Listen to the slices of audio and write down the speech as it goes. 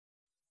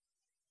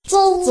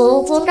Welcome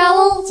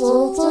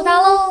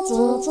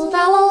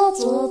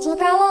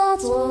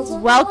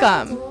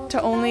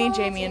to Only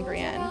Jamie and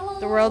Brienne,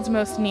 the world's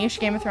most niche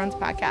Game of Thrones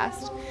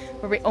podcast,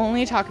 where we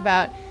only talk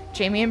about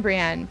Jamie and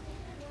Brienne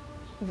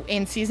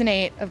in Season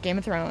 8 of Game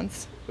of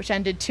Thrones, which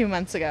ended 2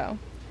 months ago.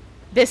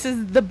 This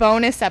is the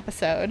bonus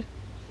episode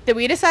that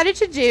we decided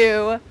to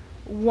do,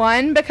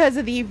 one, because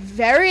of the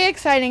very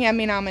exciting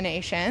Emmy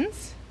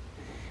nominations,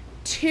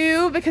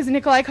 two, because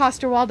Nikolaj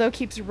Coster-Waldau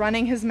keeps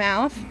running his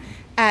mouth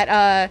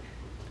at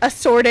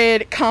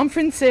assorted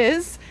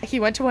conferences. He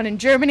went to one in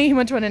Germany, he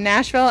went to one in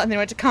Nashville, and then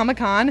went to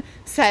Comic-Con,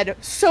 said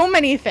so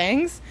many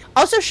things.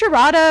 Also,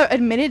 Sharada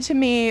admitted to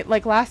me,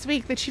 last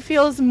week, that she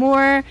feels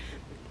more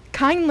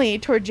kindly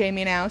toward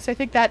Jamie now, so I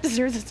think that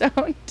deserves its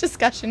own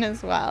discussion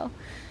as well.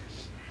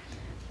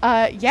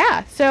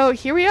 So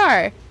here we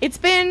are. It's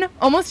been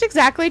almost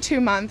exactly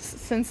 2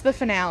 months since the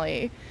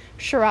finale.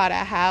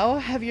 Sharada, how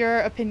have your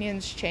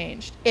opinions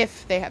changed,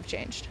 if they have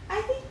changed?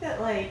 I think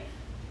that,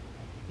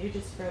 you're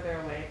just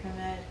further away from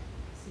it,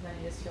 so then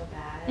you just feel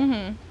bad,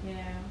 Mm-hmm. you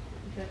know?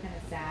 You feel kind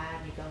of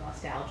sad, you feel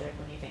nostalgic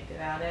when you think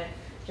about it,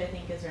 which I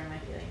think is where my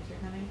feelings are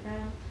coming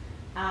from.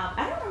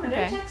 I don't remember,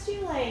 did I text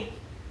you,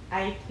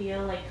 I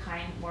feel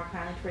more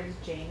kindly towards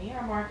Jamie,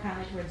 or more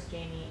kindly towards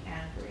Jamie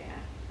and Brienne?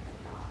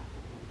 I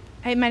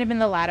forgot. It might have been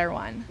the latter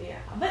one. Yeah,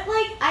 but,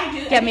 I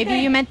do... Yeah, maybe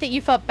you meant that you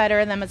felt better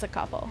of them as a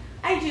couple.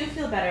 I do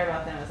feel better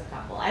about them as a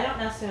couple. I don't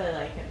necessarily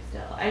like him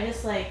still. I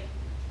just,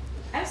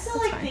 I'm still,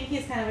 think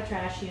he's kind of a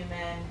trash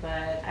human,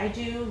 but I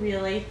do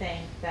really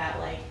think that,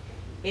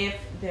 if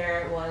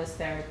there was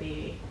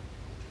therapy,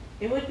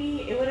 it would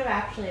have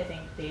actually, I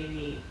think,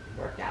 maybe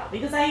worked out.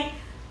 Because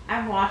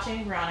I'm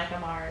watching Veronica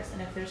Mars,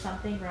 and if there's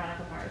something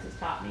Veronica Mars has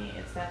taught me,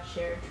 it's that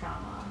shared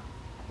trauma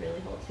really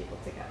holds people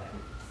together.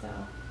 So,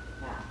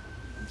 yeah.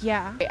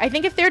 Yeah. I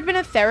think if there had been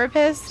a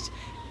therapist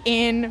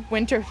in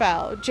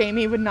Winterfell,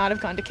 Jamie would not have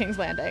gone to King's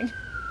Landing.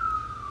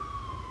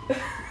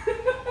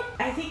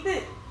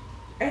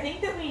 I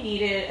think that we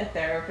needed a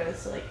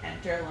therapist to,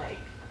 enter,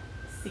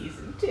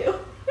 season 2.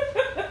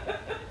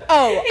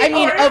 Oh, I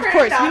mean, of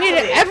course. We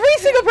needed every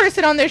single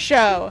person on this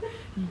show.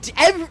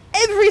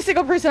 Every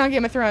single person on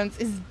Game of Thrones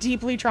is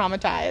deeply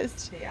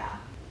traumatized. Yeah.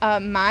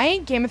 My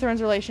Game of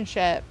Thrones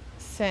relationship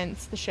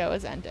since the show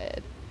has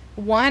ended.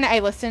 One, I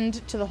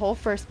listened to the whole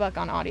first book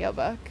on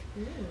audiobook,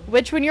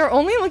 which when you're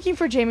only looking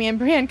for Jamie and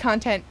Brienne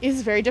content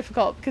is very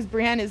difficult because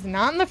Brienne is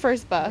not in the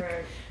first book.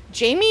 Right.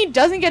 Jamie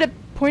doesn't get a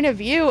point of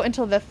view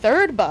until the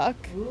third book.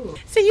 Ooh.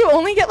 So you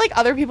only get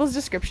other people's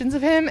descriptions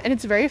of him, and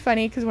it's very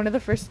funny because one of the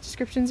first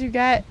descriptions you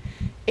get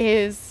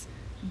is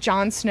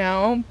Jon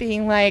Snow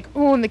being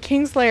oh, and the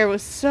Kingslayer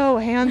was so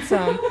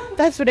handsome.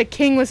 That's what a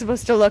king was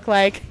supposed to look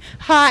like.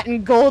 Hot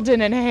and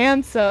golden and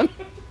handsome.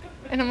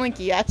 And I'm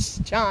yes,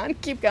 Jon,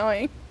 keep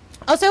going.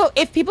 Also,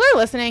 if people are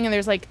listening and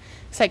there's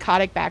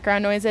psychotic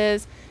background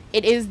noises,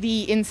 it is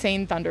the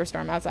insane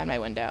thunderstorm outside my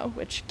window,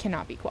 which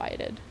cannot be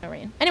quieted. No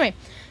rain. Anyway,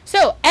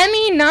 so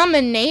Emmy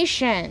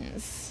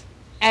nominations.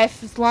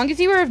 As long as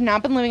you have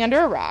not been living under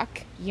a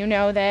rock, you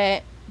know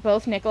that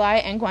both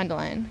Nikolaj and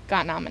Gwendolyn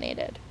got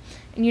nominated.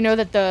 And you know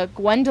that the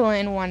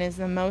Gwendolyn one is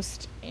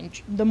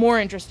the more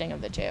interesting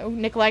of the two.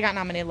 Nikolaj got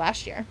nominated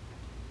last year.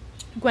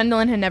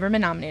 Gwendolyn had never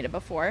been nominated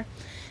before.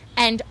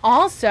 And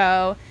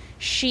also,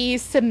 she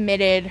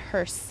submitted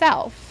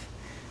herself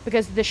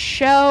because the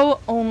show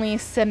only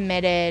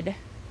submitted,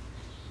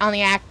 on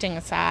the acting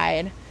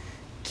side,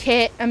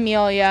 Kit,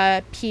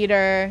 Amelia,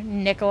 Peter,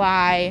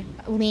 Nikolaj,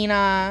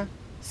 Lena,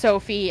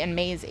 Sophie, and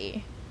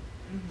Maisie.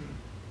 Mm-hmm.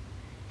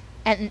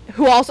 And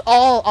who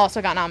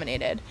also got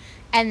nominated.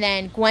 And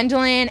then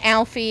Gwendolyn,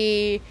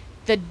 Alfie,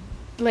 the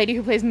lady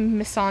who plays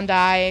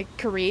Missandei,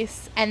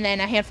 Carice, and then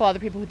a handful of other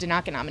people who did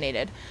not get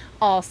nominated,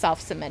 all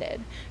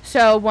self-submitted.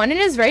 So one, it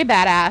is very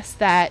badass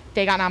that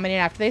they got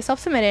nominated after they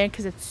self-submitted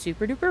because it's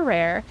super duper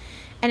rare,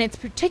 and it's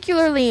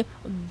particularly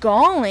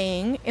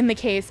galling in the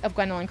case of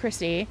Gwendoline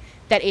Christie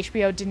that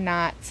HBO did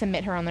not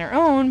submit her on their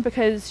own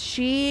because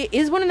she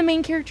is one of the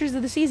main characters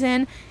of the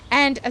season,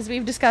 and as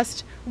we've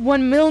discussed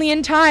 1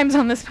 million times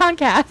on this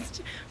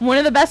podcast, one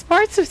of the best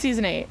parts of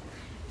season 8.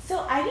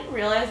 So I didn't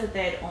realize that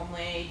they had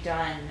only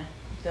done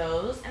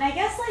those, and I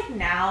guess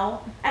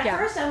now at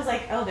first I was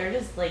oh, they're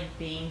just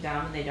being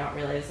dumb and they don't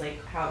realize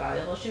how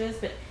valuable she is,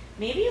 but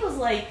maybe it was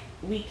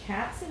we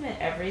can't submit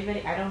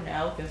everybody. I don't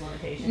know if there's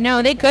limitations.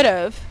 No, they could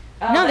have.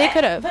 They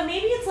could have. But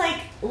maybe it's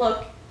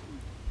look,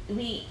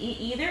 we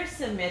either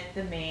submit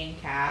the main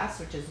cast,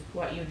 which is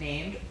what you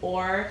named,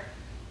 or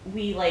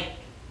we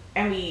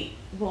and we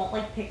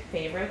won't pick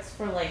favorites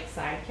for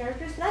side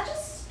characters. But that's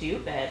just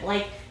stupid.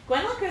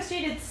 Gwendoline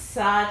Christie did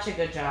such a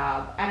good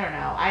job. I don't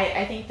know.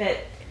 I think that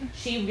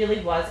she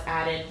really was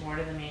added more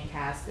to the main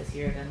cast this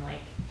year than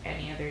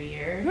any other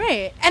year.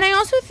 Right. And I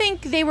also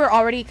think they were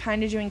already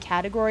kind of doing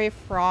category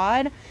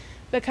fraud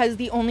because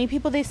the only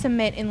people they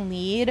submit in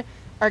lead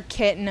are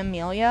Kit and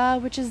Amelia,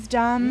 which is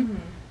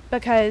dumb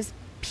because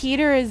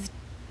Peter is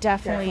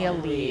definitely a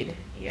lead.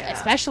 Yeah.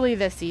 Especially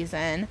this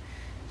season.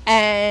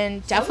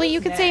 And definitely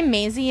you could say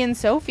Maisie and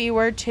Sophie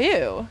were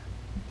too.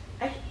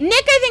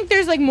 Nick, I think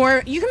there's, like,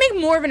 more... You can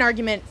make more of an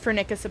argument for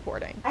Nick as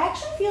supporting. I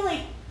actually feel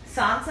like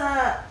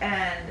Sansa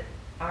and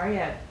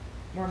Arya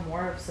were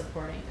more of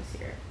supporting this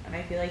year. And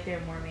I feel like they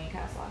were more main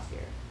cast last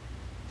year.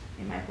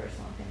 In my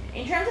personal opinion.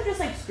 In terms of just,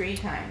 like, screen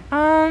time.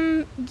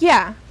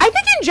 Yeah. I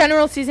think in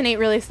general, Season 8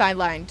 really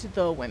sidelined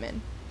the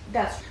women.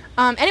 That's true.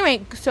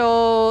 Anyway,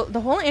 so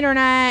the whole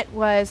internet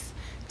was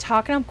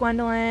talking up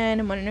Gwendolyn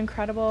and what an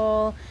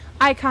incredible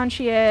icon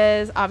she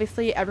is.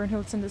 Obviously, everyone who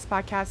listened to this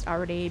podcast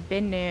already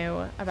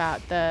knew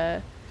about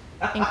the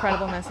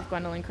incredibleness of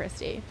Gwendolyn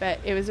Christie. But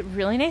it was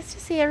really nice to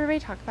see everybody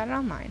talk about it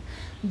online.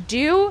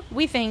 Do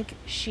we think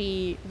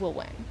she will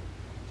win?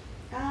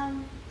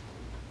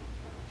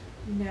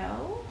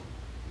 No.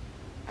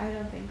 I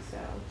don't think so.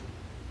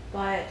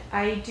 But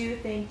I do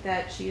think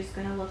that she's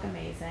going to look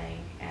amazing.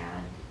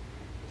 And,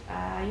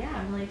 yeah,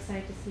 I'm really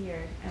excited to see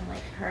her. And,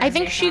 like, her. I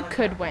think she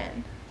could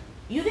win.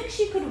 You think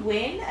she could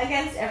win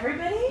against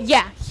everybody?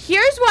 Yeah.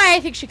 Here's why I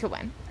think she could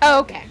win. Oh,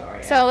 okay.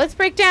 So let's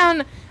break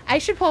down. I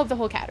should pull up the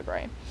whole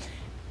category.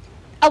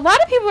 A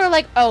lot of people are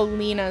like, oh,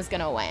 Lena's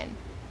going to win.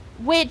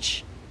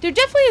 Which, there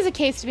definitely is a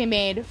case to be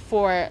made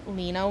for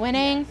Lena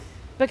winning. Yes.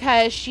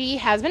 Because she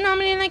has been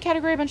nominated in that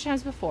category a bunch of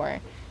times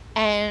before.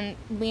 And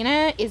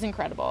Lena is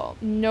incredible.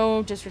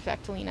 No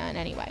disrespect to Lena in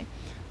any way.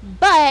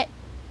 But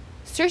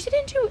Cersei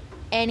didn't do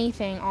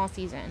anything all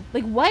season.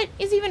 Like, what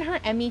is even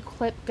her Emmy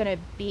clip gonna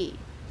be?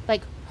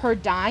 Like, her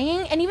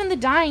dying? And even the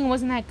dying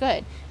wasn't that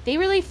good. They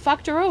really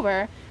fucked her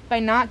over by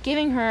not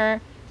giving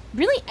her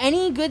really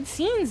any good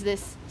scenes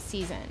this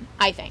season,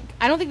 I think.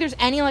 I don't think there's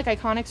any, like,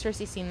 iconic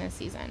Cersei scene this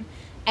season.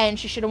 And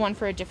she should have won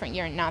for a different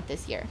year, not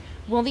this year.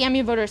 Will the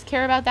Emmy voters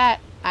care about that?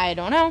 I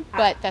don't know,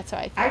 but that's how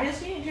I feel. I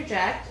just need to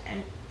interject,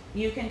 and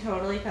you can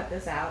totally cut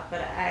this out,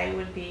 but I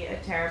would be a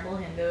terrible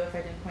Hindu if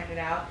I didn't point it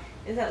out,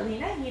 is that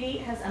Lena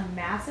Headey has a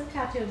massive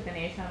tattoo of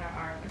Ganesh on her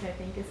arm, which I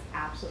think is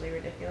absolutely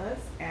ridiculous.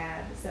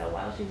 And so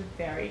while she's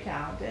very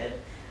talented,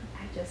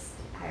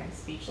 I'm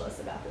speechless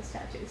about this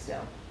tattoo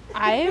still.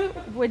 I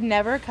would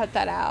never cut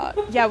that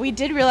out. Yeah, we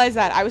did realize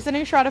that. I was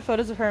sending Shraddha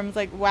photos of her and was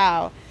like,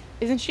 wow,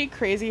 isn't she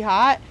crazy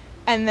hot?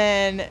 And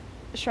then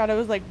Shraddha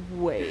was like,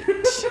 wait,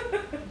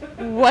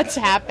 what's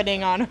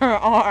happening on her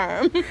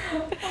arm?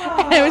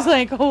 And I was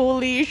like,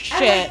 holy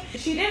shit. And, like,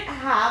 she didn't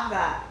have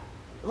that,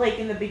 like,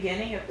 in the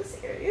beginning of the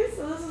series,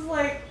 so this is,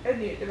 like, a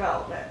new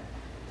development.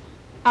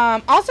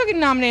 Also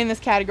getting nominated in this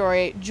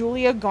category,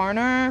 Julia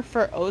Garner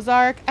for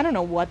Ozark. I don't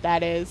know what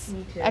that is.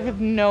 Me too. I have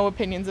no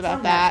opinions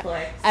about that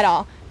Netflix. at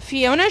all.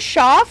 Fiona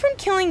Shaw from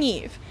Killing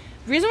Eve.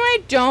 The reason why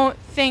I don't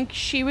think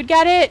she would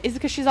get it is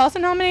because she's also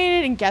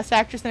nominated in Guest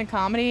Actress in a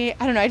Comedy.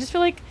 I don't know, I just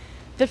feel like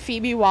the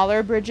Phoebe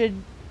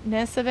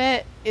Waller-Bridge-ness of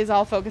it is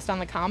all focused on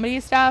the comedy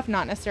stuff,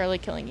 not necessarily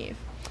Killing Eve.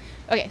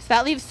 Okay, so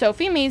that leaves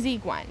Sophie, Maisie,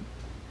 Gwen.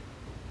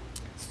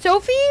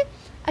 Sophie,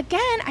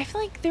 again, I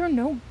feel like there were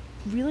no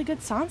really good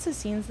Sansa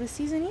scenes this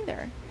season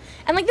either.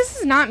 And, like, this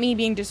is not me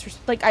being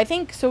disrespectful. Like, I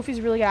think Sophie's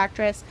a really good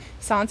actress.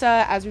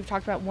 Sansa, as we've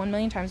talked about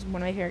 1,000,000 times, is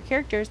one of my favorite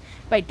characters.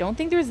 But I don't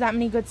think there's that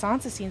many good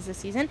Sansa scenes this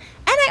season. And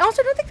I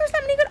also don't think there's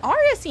that many good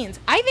Arya scenes.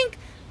 I think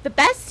the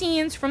best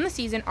scenes from the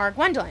season are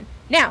Gwendolyn.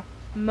 Now,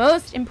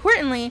 most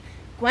importantly,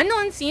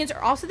 Gwendolyn's scenes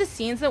are also the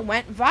scenes that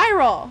went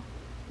viral.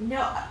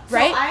 No, so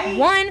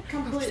right?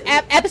 Completely.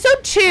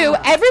 Episode 2,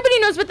 everybody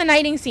knows about the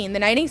knighting scene. The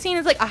knighting scene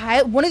is like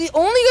one of the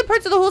only good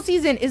parts of the whole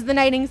season is the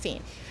knighting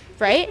scene,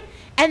 right?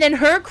 And then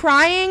her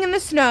crying in the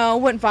snow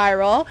went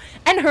viral,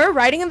 and her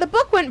writing in the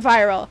book went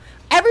viral.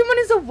 Everyone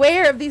is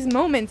aware of these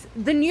moments.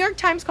 The New York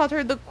Times called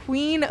her the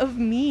queen of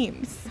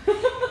memes.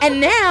 And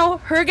now,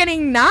 her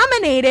getting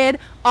nominated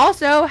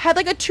also had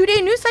like a 2-day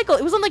news cycle.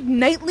 It was on like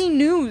nightly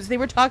news. They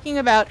were talking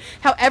about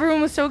how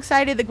everyone was so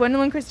excited that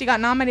Gwendolyn Christie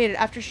got nominated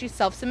after she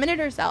self-submitted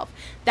herself.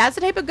 That's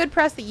the type of good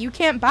press that you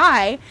can't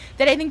buy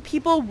that I think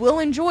people will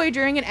enjoy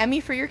during an Emmy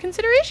for Your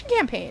Consideration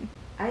campaign.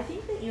 I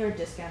think that you're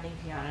discounting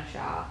Fiona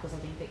Shaw because I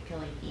think that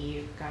Killing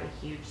Eve got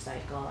a huge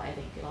cycle. I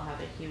think it'll have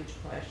a huge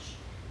push.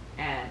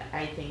 And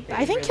I think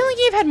that Killing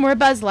Eve had more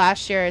buzz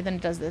last year than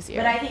it does this year.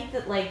 But I think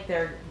that like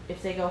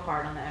if they go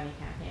hard on the Emmy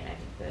campaign, I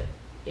think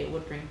that it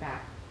would bring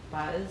back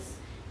buzz,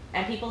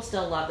 and people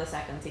still love the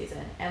second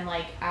season. And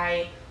like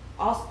I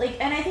also like,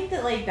 and I think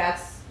that like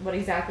that's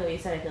exactly what you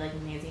said. I feel like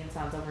Maisie and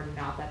Sansa were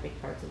not that big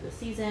parts of the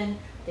season.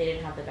 They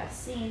didn't have the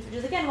best scenes, which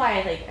is again why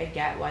I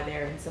get why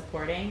they're in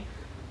supporting.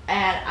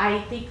 And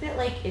I think that,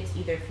 like, it's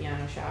either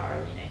Fiona Shaw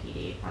or Lena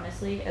Headey,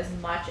 honestly. As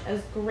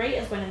great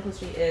as Gwendolyn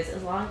Christie is,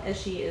 as long as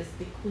she is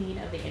the queen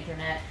of the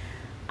internet,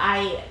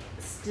 I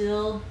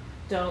still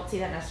don't see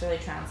that necessarily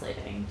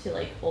translating to,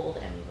 like, old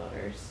Emmy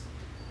voters.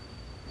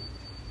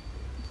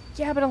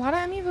 Yeah, but a lot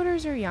of Emmy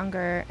voters are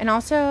younger. And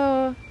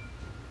also,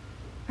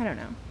 I don't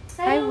know.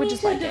 I would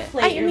just like it.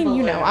 I mean,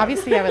 you know,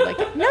 obviously I would like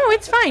it. No,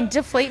 it's fine.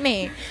 Deflate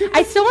me.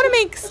 I still want to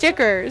make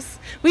stickers.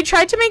 We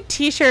tried to make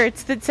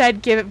T-shirts that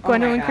said "Give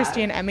Gwendolyn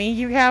Christie an Emmy,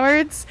 you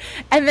cowards,"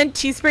 and then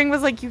Teespring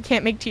was like, "You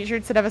can't make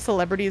T-shirts that have a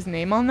celebrity's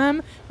name on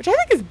them," which I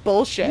think is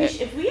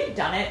bullshit. If we had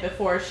done it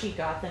before she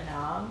got the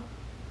nom,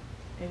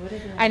 It would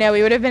have been. I know,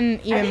 we would have been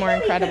even I think more that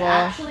we could incredible.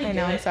 actually I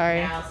know, do I'm it sorry.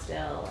 Now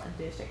still and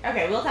do stickers.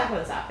 Okay, we'll talk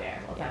about this off air.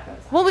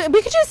 Well,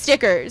 we could do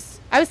stickers.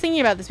 I was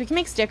thinking about this. We can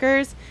make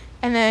stickers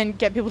and then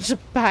get people to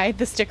buy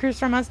the stickers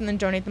from us and then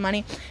donate the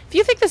money. If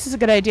you think this is a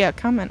good idea,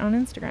 comment on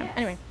Instagram. Yes.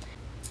 Anyway,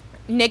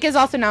 Nick is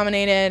also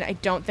nominated. I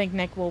don't think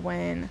Nick will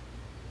win.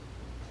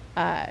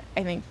 I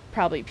think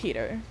probably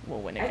Peter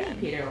will win again. I think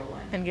Peter will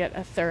win. And get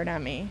a third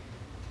Emmy.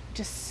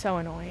 Just so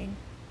annoying.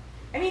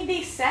 I mean,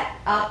 they set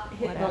up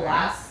the Whatever.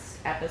 last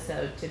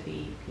episode to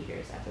be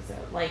Peter's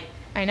episode. Like,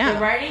 I know. the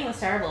writing was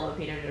terrible, but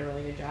Peter did a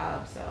really good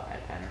job, so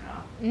I don't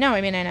know. No,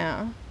 I mean, I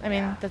know. I mean,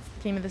 Yeah. that's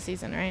the theme of the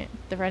season, right?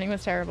 The writing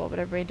was terrible, but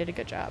everybody did a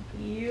good job.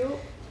 You...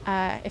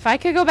 If I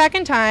could go back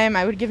in time,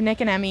 I would give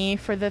Nick an Emmy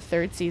for the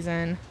third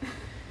season.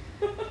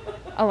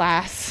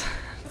 Alas,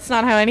 it's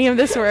not how any of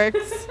this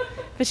works.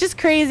 It's just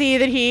crazy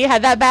that he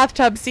had that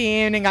bathtub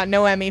scene and got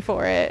no Emmy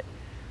for it.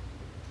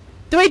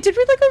 Though I did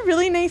read like a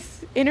really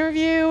nice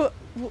interview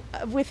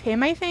with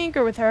him, I think,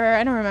 or with her,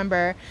 I don't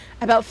remember,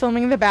 about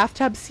filming the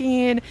bathtub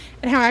scene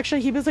and how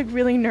actually he was like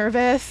really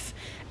nervous.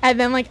 And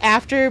then like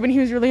after, when he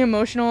was really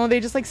emotional, they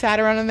just like sat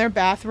around in their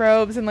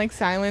bathrobes in like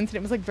silence, and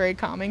it was like very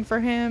calming for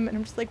him. And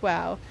I'm just like,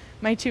 wow,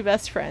 my two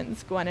best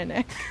friends, Gwen and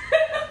Nick.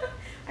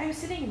 I'm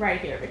sitting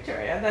right here,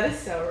 Victoria. That is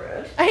so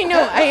rude. I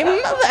know.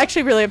 I'm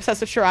actually really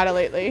obsessed with Sharada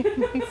lately.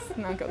 Let's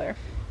not go there.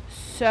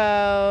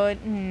 So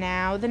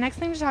now the next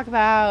thing to talk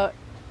about,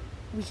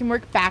 we can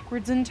work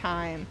backwards in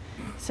time.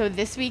 So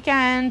this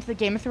weekend, the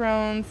Game of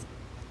Thrones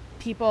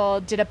people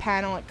did a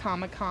panel at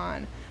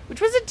Comic-Con, which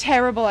was a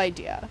terrible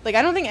idea. Like,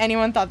 I don't think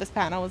anyone thought this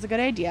panel was a good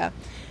idea.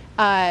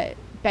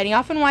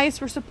 Benioff and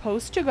Weiss were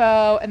supposed to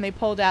go, and they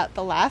pulled out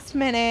the last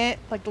minute,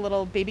 like the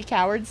little baby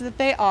cowards that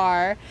they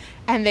are,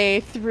 and they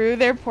threw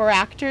their poor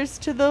actors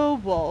to the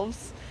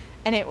wolves.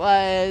 And it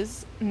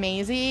was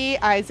Maisie,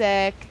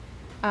 Isaac,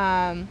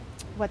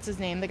 what's his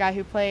name? The guy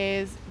who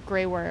plays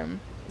Grey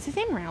Worm. Is his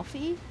name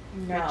Ralphie?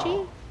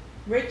 No.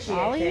 Richie,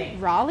 Raleigh? I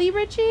think. Raleigh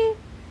Richie?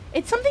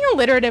 It's something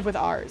alliterative with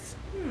R's.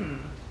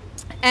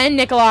 And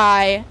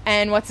Nikolai,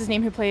 and what's his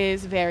name who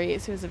plays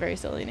Varys, who has a very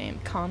silly name.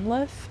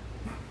 Conleth?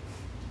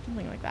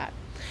 Something like that.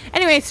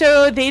 Anyway,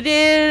 so they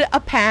did a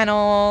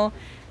panel,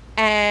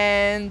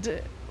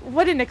 and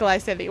what did Nikolai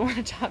say that you want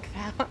to talk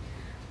about?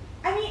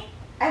 I mean,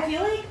 I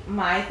feel like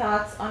my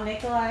thoughts on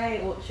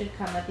Nikolai should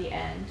come at the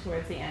end,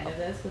 towards the end of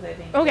this, because I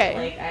think Okay.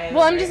 that, like, I have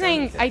Well, a I'm very just saying,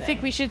 cohesive I thing.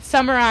 think we should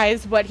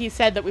summarize what he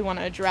said that we want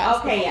to address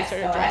before Okay, we yes,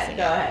 start go addressing ahead,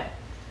 go it. ahead.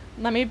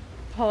 Let me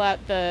pull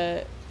out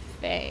the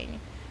thing.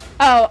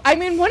 Oh, I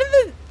mean, one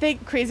of the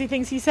crazy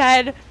things he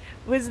said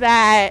was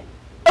that...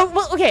 Oh,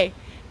 well, okay.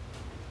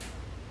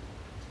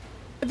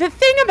 The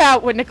thing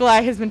about what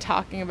Nikolai has been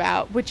talking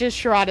about, which is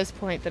Sharada's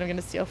point that I'm going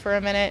to steal for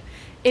a minute,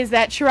 is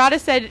that Sharada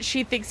said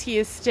she thinks he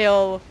is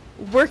still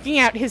working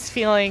out his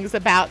feelings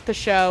about the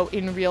show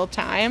in real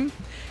time,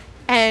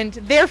 and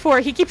therefore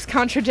he keeps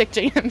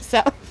contradicting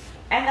himself.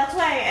 And that's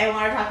why I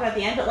want to talk about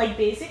the end, but, like,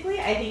 basically,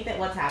 I think that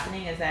what's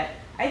happening is that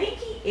I think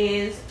he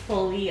is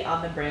fully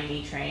on the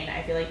Brandy train.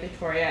 I feel like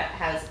Victoria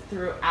has,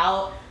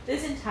 throughout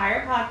this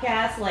entire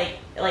podcast,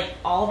 like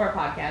all of our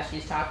podcasts,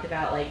 she's talked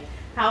about, like,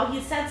 how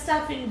he said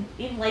stuff in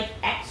like,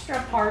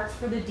 extra parts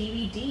for the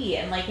DVD,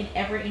 and, like, in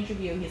every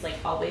interview, he's, like,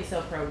 always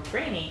so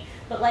pro-Brandy.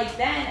 But, like,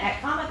 then at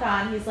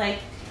Comic-Con, he's like,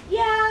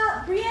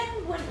 yeah,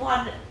 Brienne wouldn't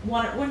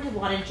have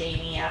wanted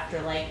Jamie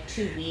after, like,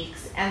 2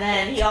 weeks. And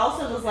then he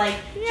also was like,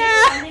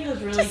 Yeah, Jamie's ending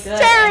was really just good.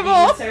 terrible.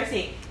 And he was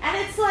Cersei. And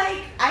it's like,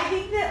 I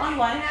think that on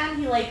one hand,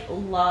 he, like,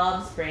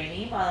 loves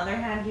Brainy, but on the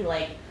other hand, he,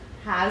 like,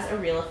 has a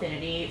real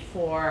affinity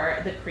for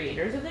the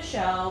creators of the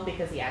show,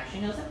 because he actually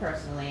knows them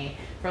personally,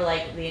 for,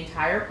 like, the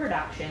entire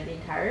production, the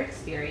entire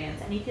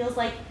experience, and he feels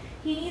like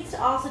he needs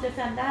to also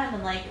defend them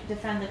and, like,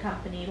 defend the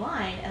company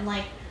line. And,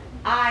 like,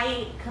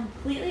 I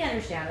completely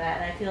understand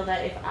that, and I feel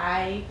that if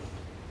I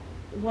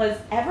was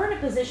ever in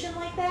a position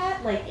like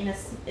that, like in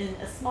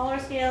a smaller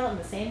scale, in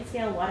the same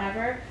scale,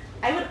 whatever,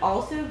 I would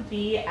also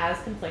be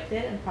as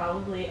conflicted and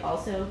probably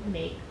also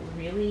make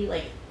really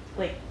like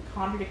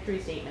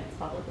contradictory statements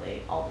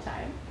publicly all the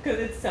time, because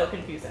it's so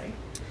confusing.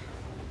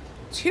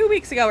 2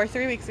 weeks ago or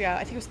 3 weeks ago,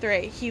 I think it was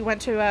 3, he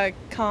went to a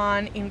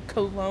con in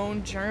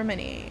Cologne,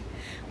 Germany,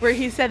 where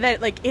he said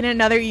that, like, in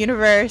another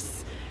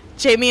universe,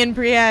 Jamie and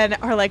Brienne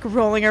are, like,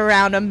 rolling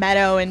around a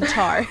meadow in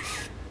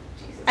Tarth.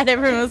 And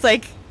everyone was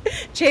like,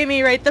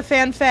 Jamie, write the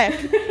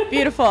fanfic.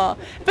 Beautiful.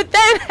 But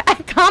then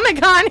at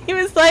Comic-Con, he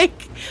was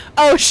like,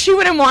 oh, she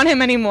wouldn't want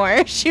him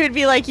anymore. She would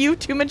be like, you have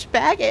too much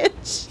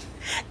baggage.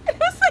 And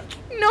I was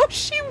like, no,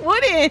 she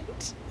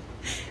wouldn't.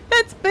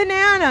 That's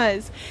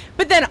bananas.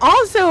 But then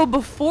also,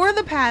 before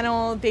the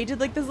panel, they did,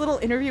 like, this little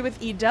interview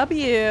with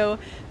EW,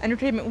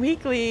 Entertainment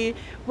Weekly,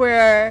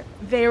 where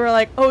they were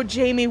like, oh,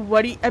 Jamie,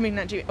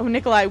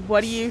 Nikolai,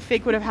 what do you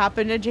think would have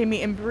happened to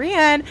Jamie and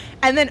Brienne?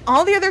 And then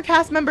all the other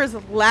cast members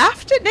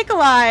laughed at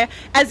Nikolai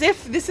as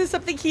if this is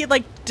something he had,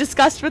 like,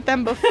 discussed with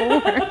them before.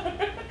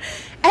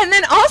 And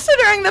then also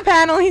during the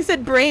panel, he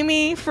said,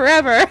 Brainy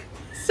forever.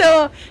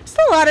 So, just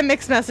a lot of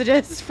mixed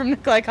messages from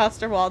Nikolai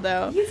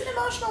Coster-Waldau. He's an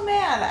emotional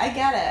man. I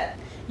get it.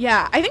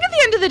 Yeah, I think at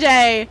the end of the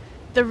day,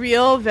 the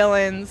real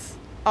villains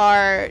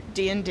are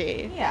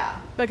D&D. Yeah.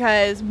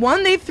 Because,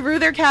 one, they threw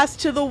their cast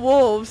to the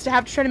wolves to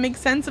have to try to make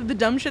sense of the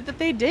dumb shit that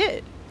they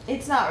did.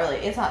 It's not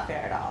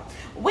fair at all.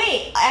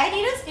 Wait, I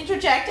need to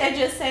interject and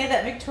just say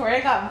that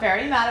Victoria got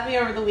very mad at me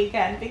over the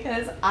weekend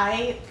because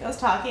I was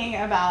talking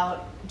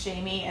about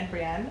Jamie and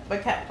Brienne,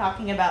 but kept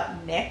talking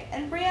about Nick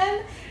and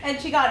Brienne, and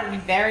she got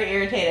very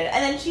irritated.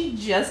 And then she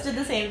just did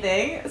the same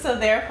thing, so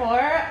therefore...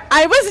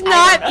 I was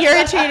not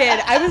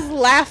irritated. I was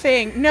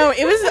laughing. No,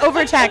 it was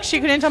over text. She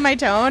couldn't tell my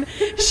tone.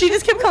 She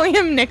just kept calling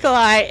him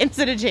Nikolai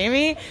instead of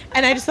Jamie,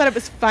 and I just thought it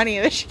was funny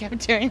that she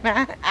kept doing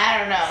that. I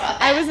don't know about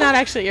that. I was not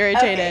actually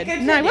irritated.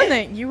 Okay, no, I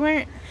wasn't. You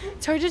weren't.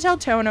 It's hard to tell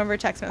tone over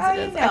text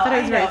messages. I thought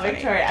it was very funny.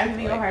 Victoria, I'm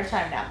giving you a hard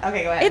time now.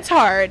 Okay, go ahead. It's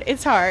hard.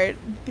 It's hard.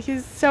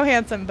 He's so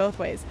handsome both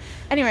ways.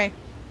 Anyway,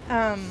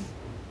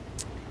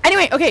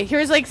 okay,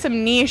 here's like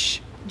some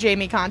niche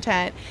Jamie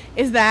content.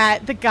 Is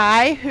that the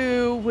guy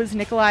who was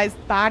Nikolai's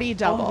body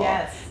double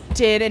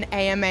did an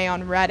AMA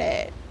on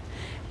Reddit.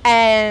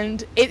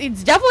 And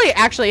it's definitely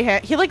actually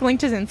him. He like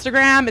linked his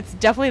Instagram. It's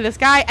definitely this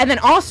guy. And then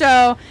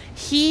also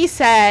he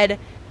said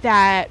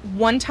that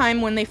one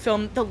time when they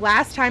filmed, the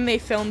last time they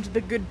filmed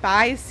the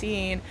goodbye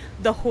scene,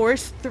 the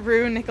horse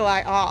threw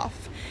Nikolai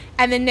off.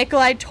 And then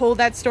Nikolai told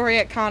that story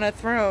at Con of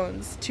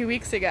Thrones 2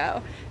 weeks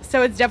ago.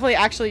 So it's definitely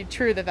actually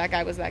true that that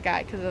guy was that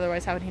guy, because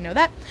otherwise how would he know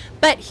that?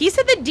 But he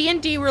said that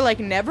D&D were like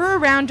never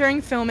around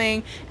during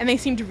filming, and they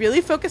seemed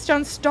really focused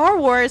on Star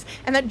Wars,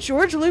 and that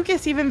George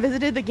Lucas even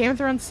visited the Game of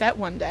Thrones set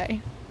one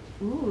day.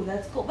 Ooh,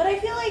 that's cool. But I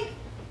feel like,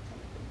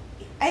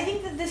 I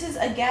think that this is,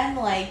 again,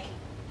 like,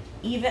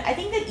 I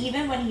think that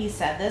even when he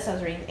said this, I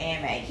was reading the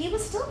AMA, he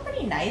was still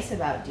pretty nice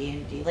about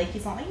D&D. Like,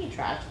 it's not like he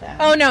trashed them.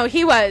 Oh, no,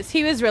 he was.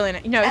 He was really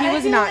nice. No, and he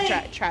was not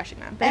like, trashing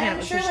them. But and it I'm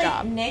was sure, his like,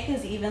 job. Nick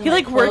is even, he,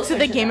 like works at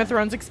the Game them. of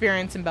Thrones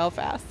experience in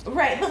Belfast.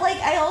 Right, but, like,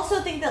 I also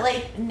think that,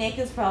 like, Nick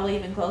is probably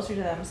even closer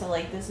to them, so,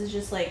 like, this is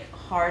just, like,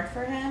 hard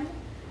for him,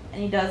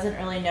 and he doesn't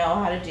really know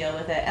how to deal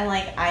with it. And,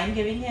 like, I'm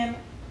giving him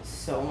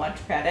so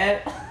much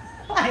credit.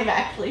 I'm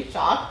actually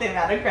shocked the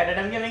amount of credit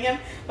I'm giving him.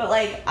 But,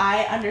 like,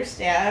 I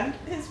understand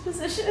his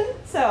position,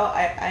 so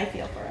I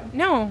feel for him.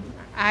 No,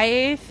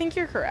 I think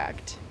you're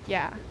correct.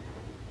 Yeah.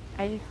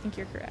 I think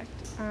you're correct.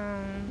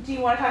 Do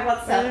you want to talk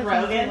about Seth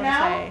Rogen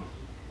now?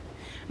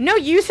 No,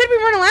 you said we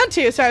weren't allowed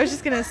to, so I was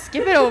just going to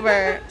skip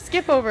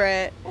over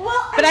it.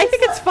 Well, but I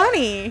think it's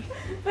funny.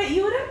 But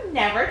you would have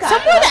never talked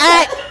Someone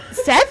about at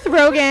Seth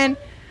Rogen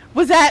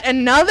was at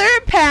another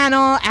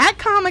panel at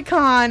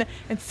Comic-Con,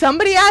 and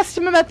somebody asked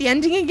him about the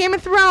ending of Game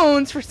of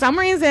Thrones for some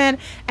reason,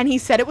 and he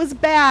said it was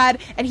bad,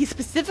 and he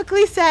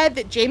specifically said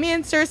that Jaime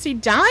and Cersei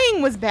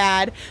dying was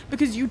bad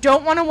because you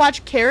don't want to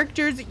watch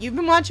characters that you've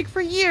been watching for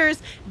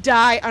years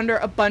die under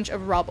a bunch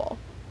of rubble.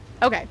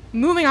 Okay,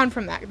 moving on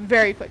from that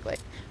very quickly.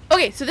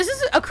 Okay, so this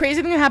is a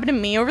crazy thing that happened to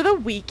me over the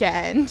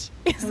weekend,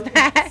 is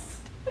that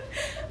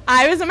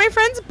I was at my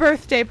friend's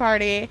birthday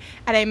party,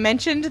 and I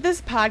mentioned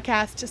this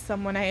podcast to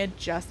someone I had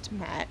just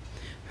met,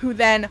 who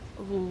then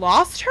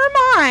lost her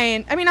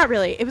mind. I mean, not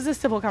really. It was a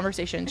civil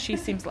conversation. She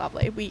seems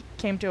lovely. We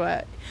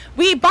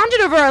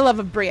bonded over our love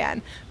of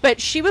Brienne, but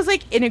she was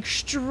like an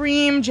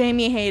extreme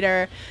Jaime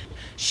hater.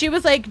 She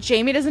was like,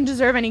 Jaime doesn't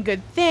deserve any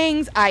good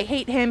things. I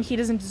hate him. He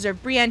doesn't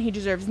deserve Brienne. He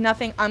deserves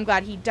nothing. I'm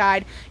glad he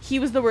died. He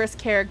was the worst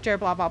character,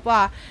 blah, blah,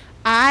 blah.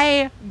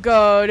 I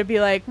go to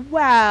be like,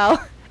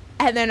 well...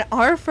 And then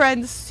our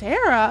friend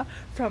Sarah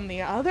from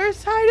the other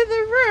side of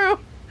the room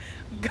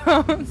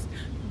goes,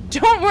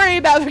 don't worry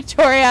about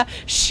Victoria.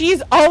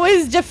 She's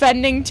always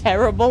defending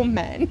terrible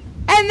men.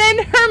 And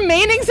then her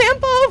main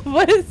example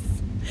was,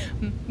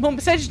 well,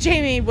 besides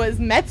Jaime, was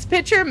Mets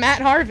pitcher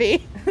Matt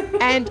Harvey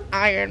and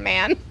Iron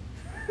Man.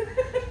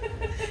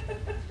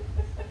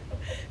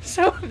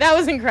 So that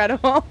was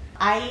incredible.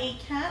 I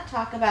can't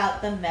talk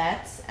about the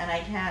Mets, and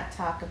I can't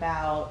talk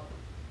about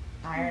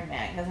Iron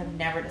Man, because I've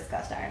never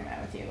discussed Iron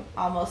Man with you.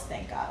 Almost,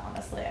 thank God,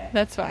 honestly.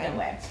 That's fine. Either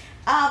way.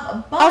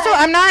 But also,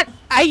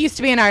 I used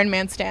to be an Iron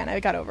Man stan. I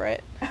got over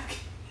it. Okay.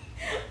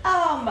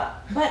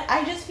 But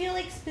I just feel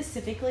like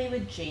specifically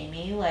with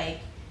Jaime, like,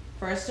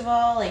 first of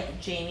all,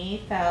 like,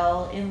 Jaime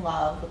fell in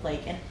love with,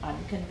 like, an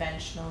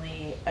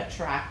unconventionally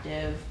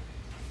attractive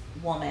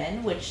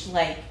woman, which,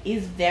 like,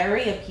 is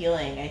very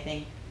appealing, I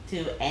think,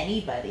 to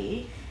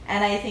anybody.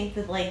 And I think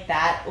that, like,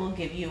 that will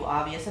give you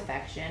obvious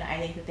affection. I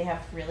think that they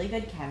have really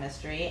good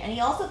chemistry. And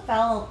he also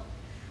fell,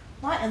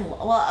 not in,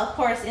 well, of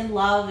course, in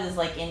love is,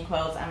 like, in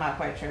quotes, I'm not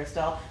quite sure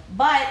still.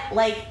 But,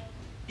 like,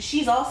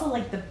 she's also,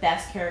 like, the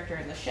best character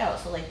in the show.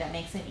 So, like, that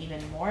makes him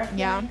even more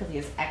appealing because he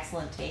has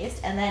excellent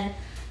taste. And then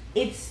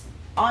it's,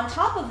 on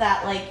top of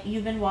that, like,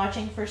 you've been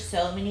watching for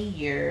so many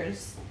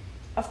years.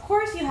 Of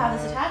course you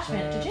have this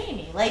attachment to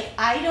Jaime. Like,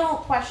 I don't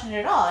question it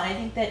at all. And I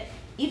think that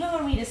even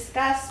when we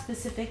discuss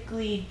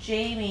specifically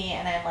Jaime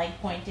and I'm, like,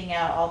 pointing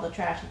out all the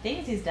trashy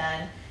things he's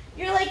done,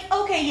 you're like,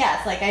 okay,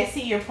 yes, like, I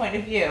see your point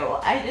of view.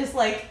 I just,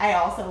 like, I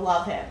also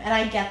love him. And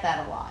I get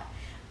that a lot.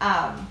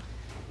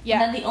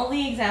 Yeah. And then the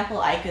only example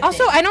I could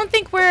also, think... I don't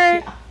think we're...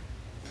 Yeah.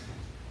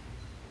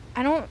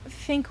 I don't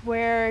think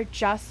we're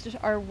just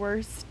our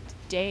worst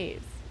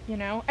days. You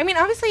know? I mean,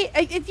 obviously,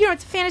 it's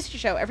a fantasy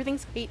show.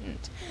 Everything's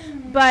heightened.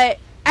 But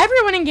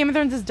everyone in Game of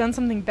Thrones has done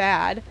something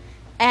bad.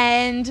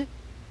 And,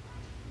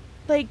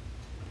 like,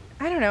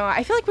 I don't know.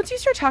 I feel like once you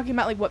start talking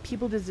about, like, what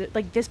people deserve,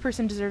 like, this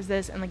person deserves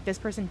this and, like, this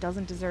person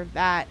doesn't deserve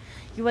that,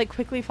 you, like,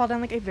 quickly fall down,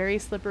 like, a very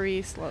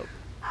slippery slope.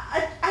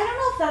 I don't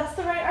know if that's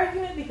the right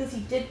argument, because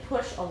he did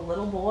push a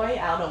little boy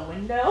out a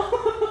window.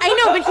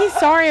 I know, but he's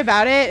sorry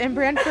about it, and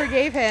Bran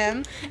forgave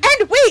him.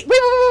 And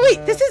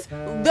wait. This is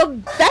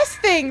the best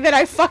thing that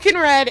I fucking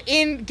read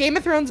in Game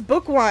of Thrones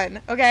Book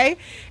 1, okay?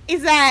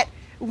 Is that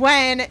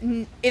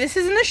when, this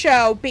is in the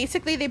show,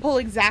 basically they pull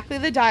exactly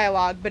the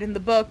dialogue, but in the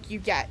book you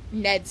get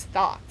Ned's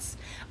thoughts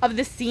of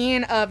the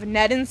scene of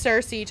Ned and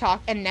Cersei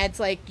talk, and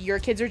Ned's like, your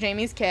kids are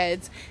Jaime's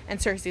kids, and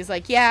Cersei's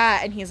like, yeah,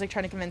 and he's like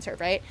trying to convince her,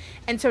 right?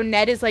 And so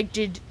Ned is like,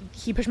 did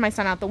he push my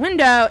son out the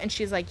window? And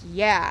she's like,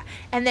 yeah.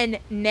 And then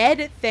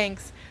Ned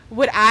thinks,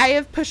 would I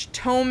have pushed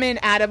Tommen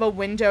out of a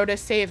window to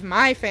save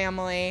my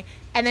family?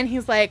 And then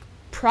he's like,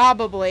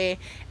 probably.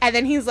 And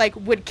then he's like,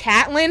 would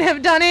Catelyn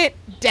have done it?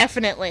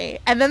 Definitely.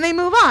 And then they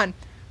move on.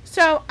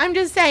 So I'm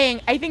just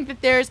saying, I think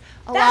that there's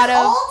a lot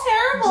of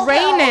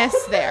grayness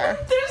there.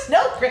 There's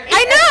no grayness.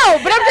 I know,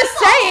 but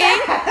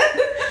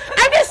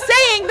I'm just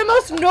saying the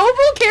most noble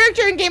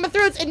character in Game of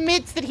Thrones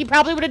admits that he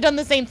probably would have done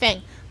the same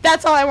thing.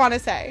 That's all I want to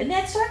say.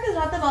 Ned Stark is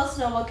not the most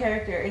noble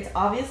character. It's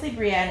obviously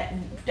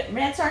Brienne.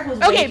 Ned Stark was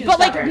way too but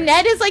stubborn. like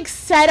Ned is like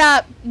set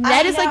up.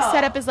 Ned is like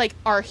set up as like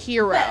our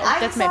hero. But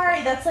that's my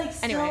point. That's like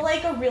still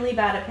like a really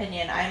bad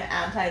opinion. I'm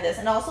anti this,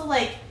 and also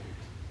like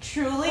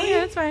truly. Yeah,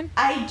 that's fine.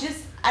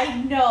 I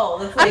know.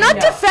 That's like, I'm not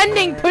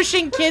defending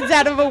pushing kids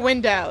out of a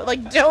window.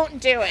 Like,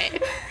 don't do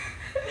it.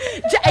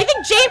 I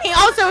think Jaime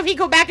also, if he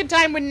go back in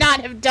time, would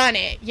not have done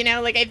it. You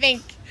know, like I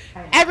think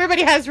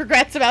everybody has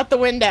regrets about the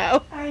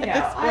window. I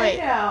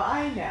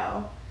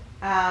know.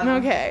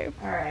 Okay.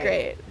 All right.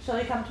 Great. Shall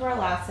we come to our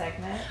last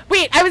segment?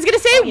 Wait, I was gonna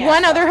say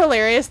one other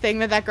hilarious thing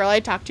that girl I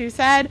talked to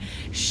said.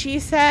 She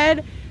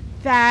said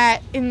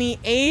that in the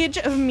age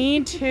of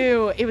Me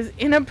Too, it was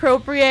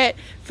inappropriate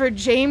for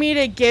Jaime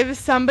to give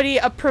somebody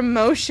a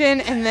promotion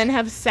and then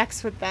have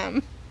sex with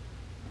them.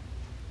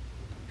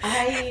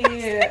 I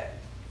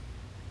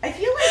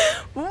feel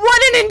like...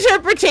 What an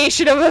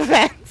interpretation of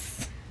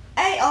events.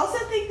 I also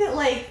think that,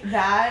 like,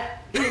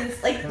 that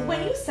is, like,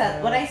 when I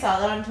saw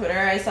that on Twitter,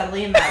 I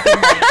suddenly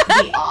imagined,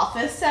 like, the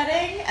office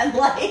setting, and,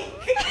 like,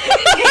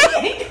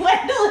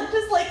 Gwendolyn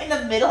just, like, in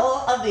the middle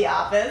of the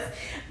office.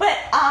 But,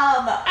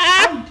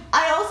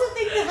 I also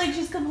think that, like,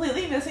 she's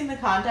completely missing the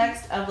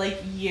context of,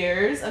 like,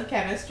 years of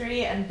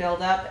chemistry and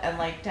build-up and,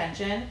 like,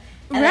 tension.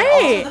 And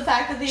also the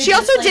fact that she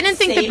also didn't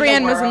think that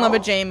Brienne was in love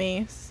with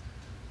Jaime.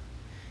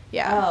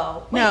 Yeah.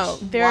 Oh. Wait, no,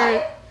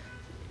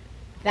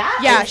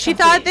 what? She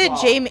thought that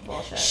Jaime...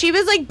 She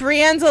was like,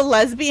 Brienne's a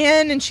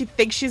lesbian, and she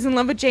thinks she's in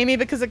love with Jaime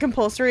because of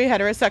compulsory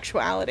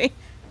heterosexuality.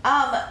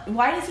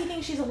 Why does he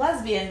think she's a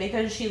lesbian?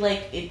 Because she,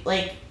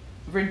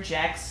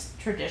 rejects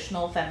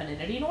traditional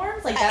femininity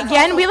norms? Like, that's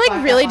again, we,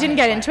 really didn't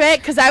get into it,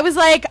 because I was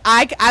like,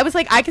 I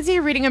could see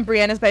her reading of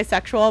Brienne as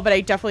bisexual, but I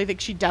definitely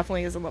think she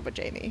definitely is in love with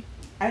Jaime.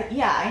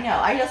 I know.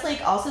 I just,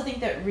 also think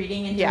that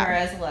reading into her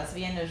as a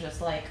lesbian is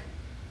just,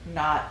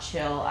 not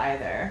chill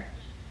either.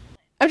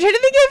 I'm trying to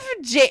think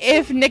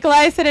if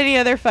Nikolai said any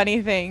other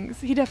funny things.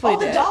 He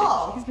definitely did. The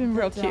doll. He's been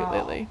real cute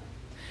lately.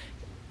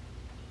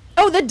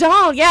 Oh, the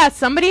doll. Yeah,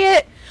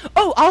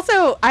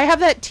 also, I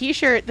have that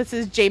T-shirt that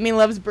says Jaime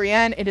loves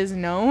Brienne. It is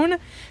known.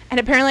 And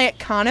apparently at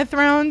Con of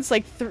Thrones,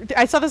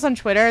 I saw this on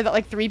Twitter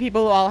that 3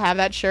 people who all have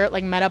that shirt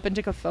met up and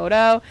took a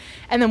photo.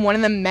 And then one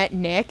of them met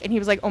Nick, and he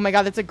was like, "Oh my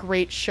god, that's a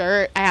great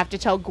shirt. I have to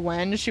tell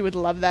Gwen she would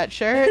love that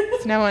shirt."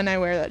 So now when I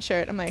wear that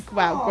shirt, I'm like,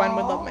 wow, Gwen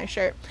would love my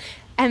shirt.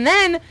 And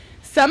then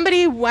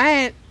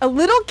a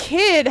little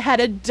kid had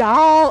a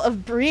doll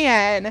of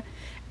Brienne,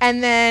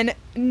 and then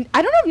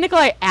I don't know if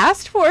Nikolai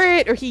asked for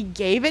it or he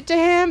gave it to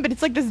him, but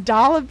it's this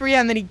doll of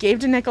Brienne that he gave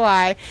to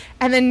Nikolai,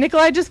 and then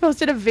Nikolai just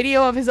posted a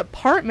video of his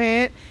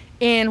apartment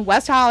in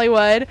West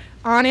Hollywood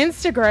on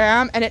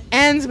Instagram, and it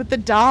ends with the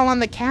doll on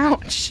the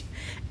couch.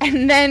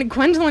 And then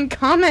Gwendolyn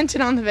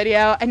commented on the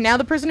video, and now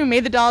the person who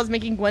made the doll is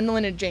making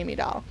Gwendolyn a Jaime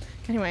doll.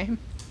 Anyway.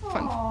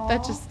 Fun.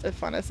 That's just a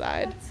fun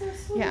aside. That's so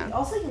sweet. Yeah.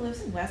 Also, he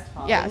lives in West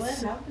Hollywood.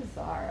 Yes. How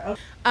bizarre.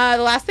 Okay.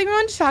 The last thing we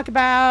wanted to talk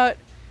about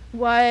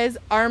was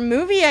our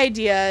movie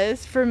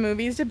ideas for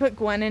movies to put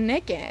Gwen and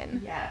Nick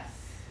in. Yes.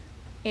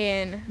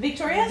 In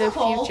Victoria has the a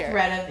whole future.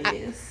 thread of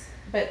these,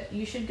 but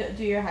you should go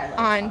do your highlights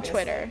on obviously.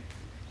 Twitter.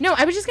 No,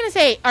 I was just gonna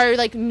say our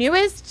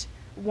newest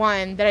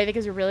one that I think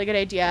is a really good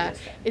idea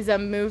is a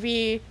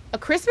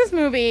Christmas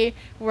movie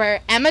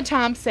where Emma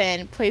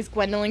Thompson plays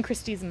Gwendolyn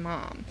Christie's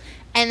mom.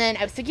 And then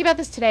I was thinking about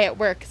this today at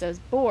work because I was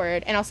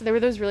bored. And also there were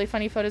those really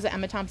funny photos of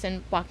Emma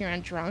Thompson walking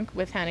around drunk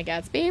with Hannah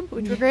Gadsby,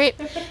 which were great.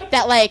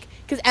 That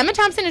because Emma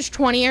Thompson is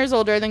 20 years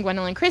older than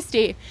Gwendolyn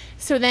Christie.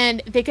 So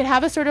then they could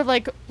have a sort of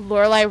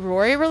Lorelai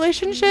Rory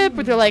relationship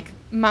where they're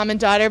mom and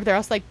daughter, but they're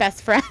also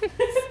best friends.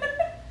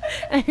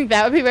 And I think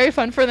that would be very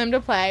fun for them to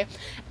play.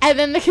 And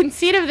then the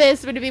conceit of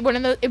this would be one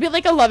of those, it'd be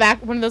one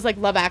of those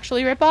Love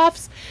Actually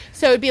ripoffs.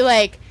 So it'd be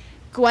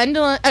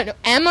Gwendolyn, no,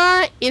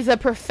 Emma is a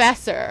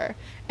professor,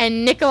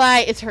 and Nikolai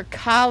is her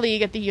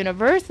colleague at the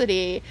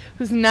university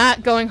who's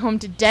not going home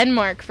to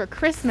Denmark for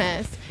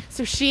Christmas.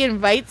 So she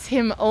invites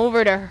him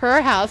over to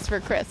her house for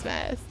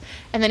Christmas.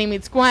 And then he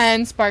meets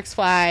Gwen, sparks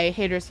fly,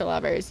 haters to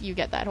lovers. You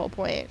get that whole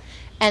point.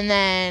 And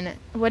then,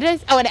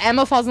 and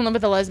Emma falls in love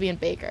with a lesbian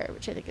baker,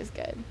 which I think is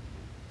good.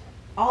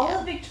 All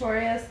of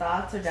Victoria's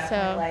thoughts are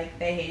definitely like,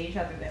 they hate each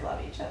other, they love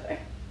each other.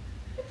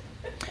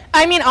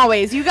 I mean,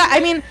 always.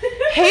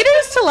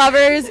 Haters to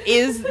lovers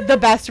is the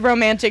best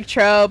romantic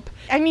trope.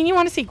 I mean, you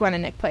want to see Gwen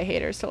and Nick play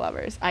haters to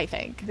lovers, I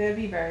think. That would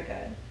be very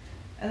good.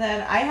 And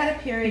then I had a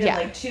period of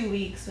like 2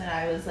 weeks when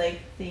I was like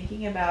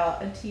thinking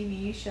about a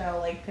TV show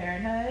like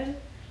Parenthood.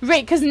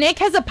 Right, because Nick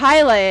has a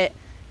pilot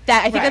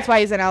that I think that's why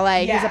he's in LA. Yeah.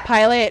 He has a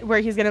pilot where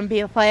he's going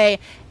to play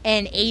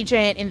an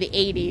agent in the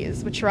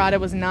 80s, which Rada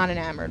was not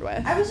enamored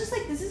with. I was just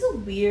like, this is a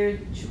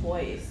weird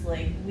choice,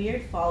 like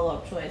weird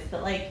follow-up choice.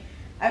 But like,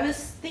 I was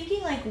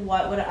thinking like,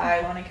 what would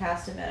I want to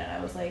cast him in? And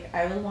I was like,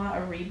 I would want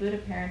a reboot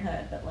of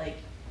Parenthood, but like,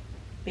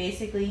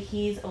 basically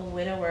he's a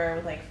widower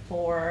with like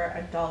 4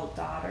 adult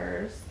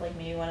daughters, like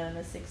maybe one of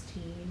them is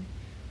 16,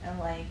 and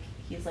like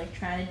he's like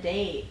trying to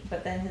date,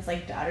 but then his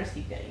like daughters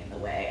keep getting in the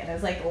way, and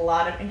there's like a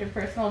lot of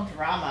interpersonal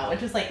drama,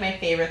 which is like my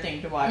favorite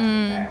thing to watch in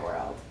the entire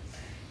world.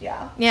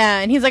 Yeah,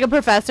 and he's like a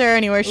professor,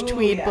 and he wears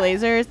tweed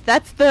blazers.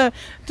 That's the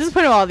just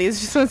put all these.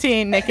 Just want to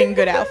see Nick in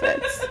good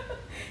outfits.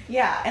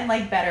 Yeah, and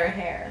like better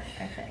hair,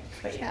 I think.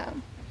 But yeah,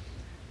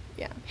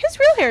 his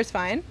real hair is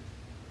fine.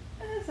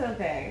 It's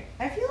okay.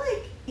 I feel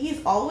like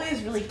he's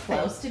always really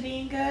close to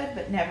being good,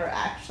 but never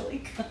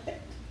actually good.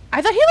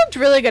 I thought he looked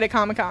really good at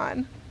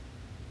Comic-Con.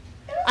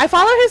 I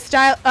follow his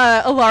style.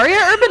 Ilaria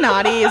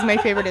Urbanati is my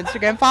favorite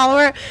Instagram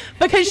follower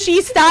because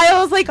she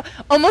styles like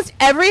almost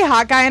every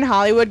hot guy in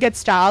Hollywood gets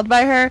styled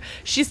by her.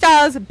 She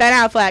styles Ben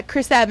Affleck,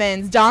 Chris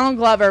Evans, Donald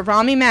Glover,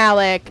 Rami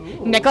Malek,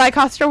 Nikolai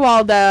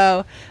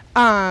Coster-Waldau.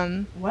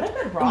 What a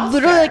good roster.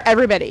 Literally like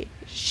everybody.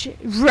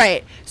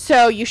 Right.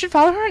 So you should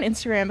follow her on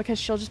Instagram because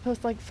she'll just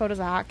post like photos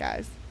of hot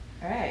guys.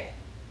 All right.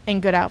 In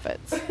good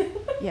outfits.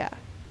 Yeah.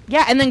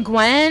 And then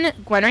Gwen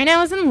right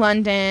now is in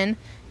London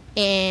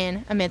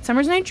in A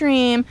Midsummer's Night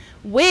Dream,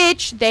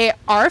 which they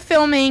are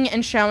filming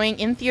and showing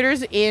in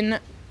theaters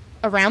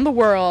around the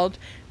world.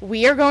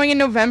 We are going in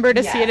November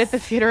to see it at the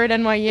theater at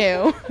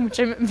NYU, which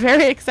I'm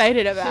very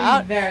excited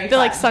about. Very fun.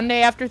 Like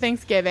Sunday after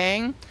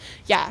Thanksgiving.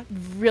 Yeah,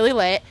 really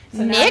lit.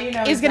 So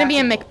Nick is going to be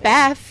in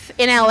Macbeth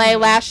in LA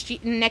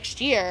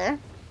next year,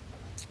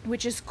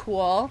 which is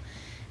cool.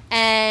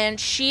 And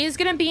she's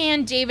going to be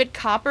in David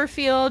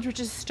Copperfield, which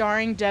is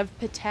starring Dev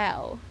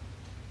Patel.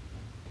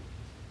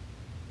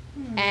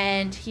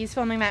 And he's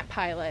filming that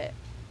pilot.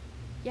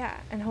 Yeah,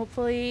 and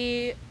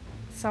hopefully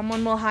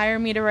someone will hire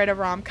me to write a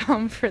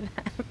rom-com for them.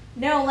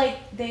 No,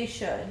 like, they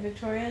should.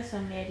 Victoria has so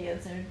many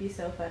ideas, and it would be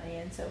so funny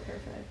and so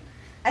perfect.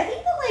 I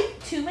think that,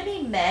 like, too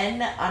many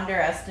men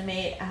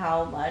underestimate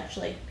how much,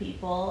 like,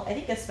 people, I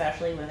think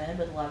especially women,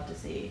 would love to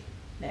see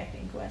Nick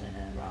and Gwen in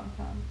a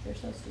rom-com. They're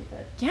so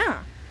stupid. Yeah.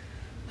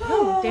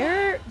 No,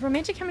 their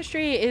romantic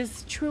chemistry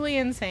is truly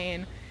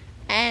insane,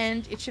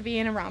 and it should be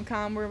in a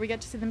rom-com where we get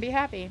to see them be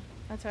happy.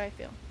 That's how I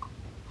feel.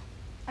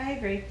 I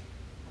agree.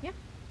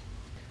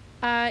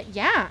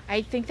 Yeah,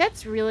 I think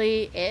that's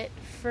really it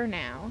for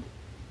now.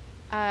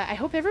 I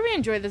hope everybody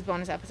enjoyed this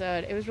bonus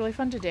episode. It was really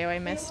fun to do. I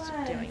missed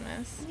doing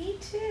this. Me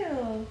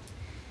too.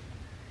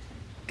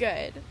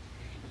 Good.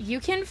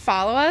 You can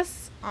follow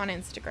us on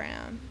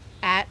Instagram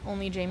at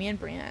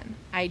OnlyJamieandBrienne.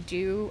 I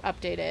do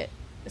update it,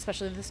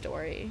 especially the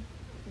story,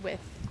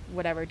 with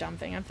whatever dumb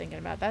thing I'm thinking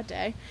about that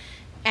day.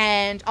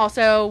 And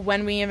also,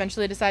 when we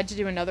eventually decide to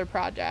do another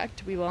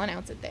project, we will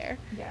announce it there.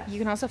 Yes. You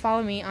can also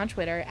follow me on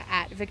Twitter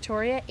at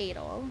Victoria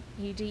Edel,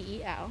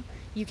 EDEL.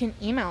 You can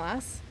email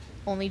us,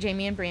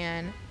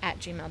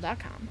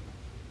 onlyjamieandbrienne@gmail.com.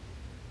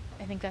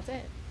 I think that's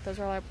it. Those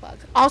are all our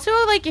plugs. Also,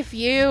 like,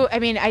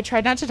 I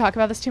tried not to talk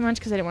about this too much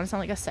because I didn't want to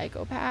sound like a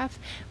psychopath.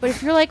 But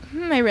if you're like,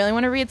 I really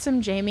want to read some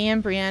Jamie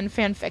and Brienne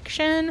fan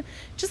fiction,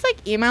 just,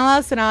 like, email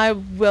us and I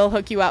will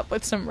hook you up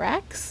with some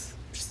recs.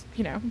 Just,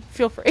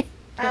 feel free.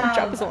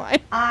 Drop us a line.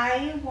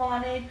 I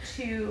wanted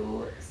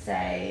to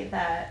say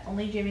that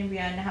Only Jamie and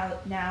Brienne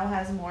now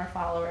has more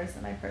followers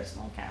than my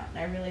personal account, and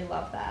I really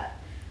love that.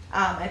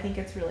 I think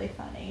it's really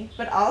funny,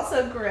 but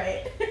also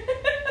great.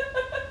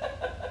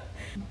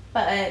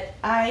 But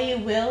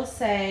I will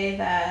say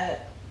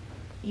that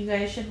you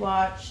guys should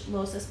watch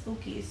Los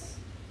Spookies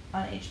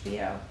on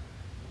HBO.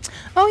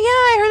 Oh yeah,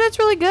 I heard that's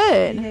really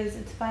good. Because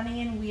it's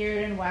funny and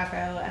weird and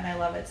wacko, and I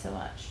love it so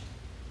much.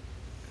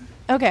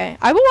 Okay,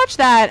 I will watch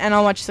that, and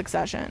I'll watch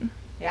Succession.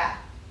 Yeah.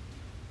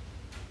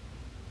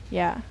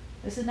 Yeah.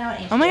 This is now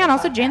an HBO Oh my god,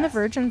 also podcast. Jane the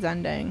Virgin's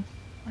ending.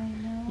 I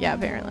know. Yeah,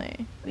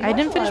 apparently. We I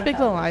didn't watched a finish lot Big of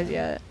Little television.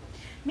 Lies yet.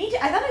 Me too.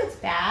 I thought it was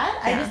bad.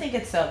 Yeah. I just think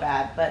it's so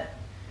bad, but...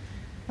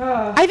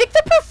 I think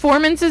the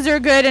performances are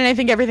good, and I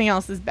think everything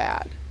else is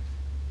bad.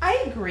 I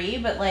agree,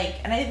 but, like,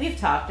 and I think we've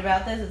talked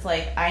about this, it's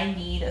like, I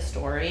need a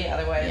story,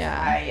 otherwise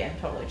I am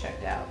totally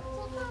checked out.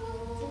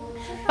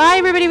 Bye,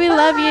 everybody. We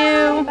love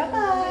you.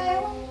 Bye-bye.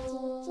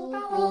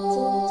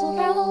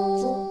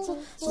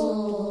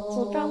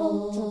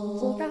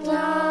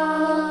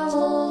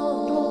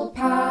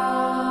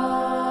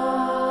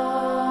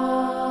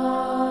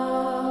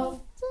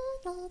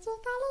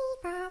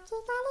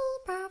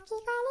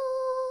 Popsicle,